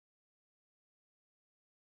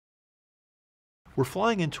We're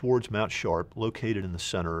flying in towards Mount Sharp, located in the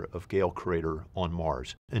center of Gale Crater on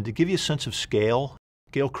Mars. And to give you a sense of scale,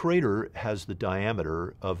 Gale Crater has the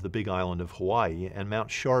diameter of the big island of Hawaii, and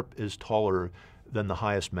Mount Sharp is taller than the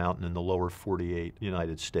highest mountain in the lower 48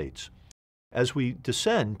 United States. As we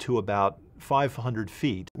descend to about 500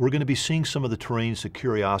 feet, we're going to be seeing some of the terrains that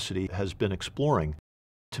Curiosity has been exploring.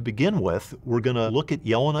 To begin with, we're going to look at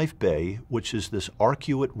Yellowknife Bay, which is this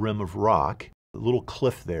arcuate rim of rock, a little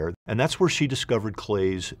cliff there, and that's where she discovered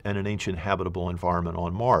clays and an ancient habitable environment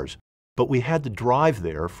on Mars. But we had to drive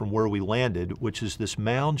there from where we landed, which is this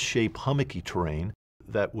mound-shaped hummocky terrain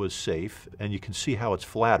that was safe, and you can see how it's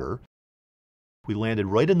flatter. We landed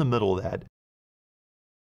right in the middle of that.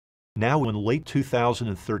 Now in late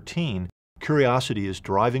 2013, Curiosity is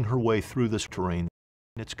driving her way through this terrain.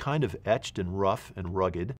 It's kind of etched and rough and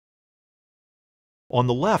rugged. On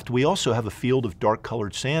the left, we also have a field of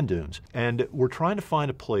dark-colored sand dunes, and we're trying to find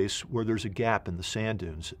a place where there's a gap in the sand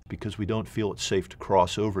dunes because we don't feel it's safe to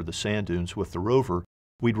cross over the sand dunes with the rover.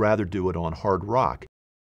 We'd rather do it on hard rock.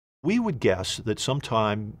 We would guess that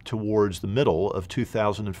sometime towards the middle of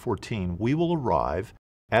 2014, we will arrive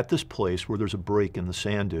at this place where there's a break in the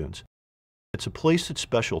sand dunes. It's a place that's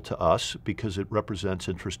special to us because it represents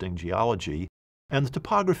interesting geology, and the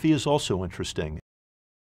topography is also interesting.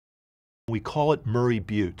 We call it Murray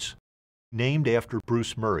Buttes, named after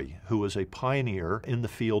Bruce Murray, who was a pioneer in the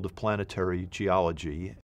field of planetary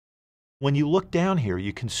geology. When you look down here,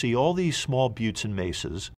 you can see all these small buttes and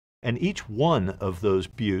mesas, and each one of those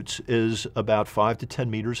buttes is about 5 to 10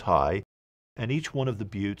 meters high, and each one of the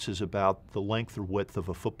buttes is about the length or width of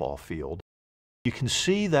a football field. You can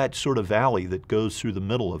see that sort of valley that goes through the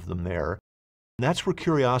middle of them there, and that's where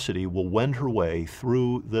Curiosity will wend her way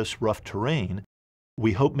through this rough terrain.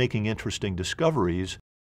 We hope making interesting discoveries,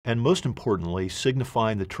 and most importantly,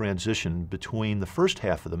 signifying the transition between the first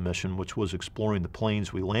half of the mission, which was exploring the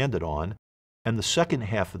plains we landed on, and the second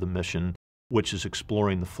half of the mission, which is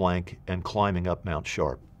exploring the flank and climbing up Mount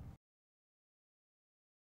Sharp.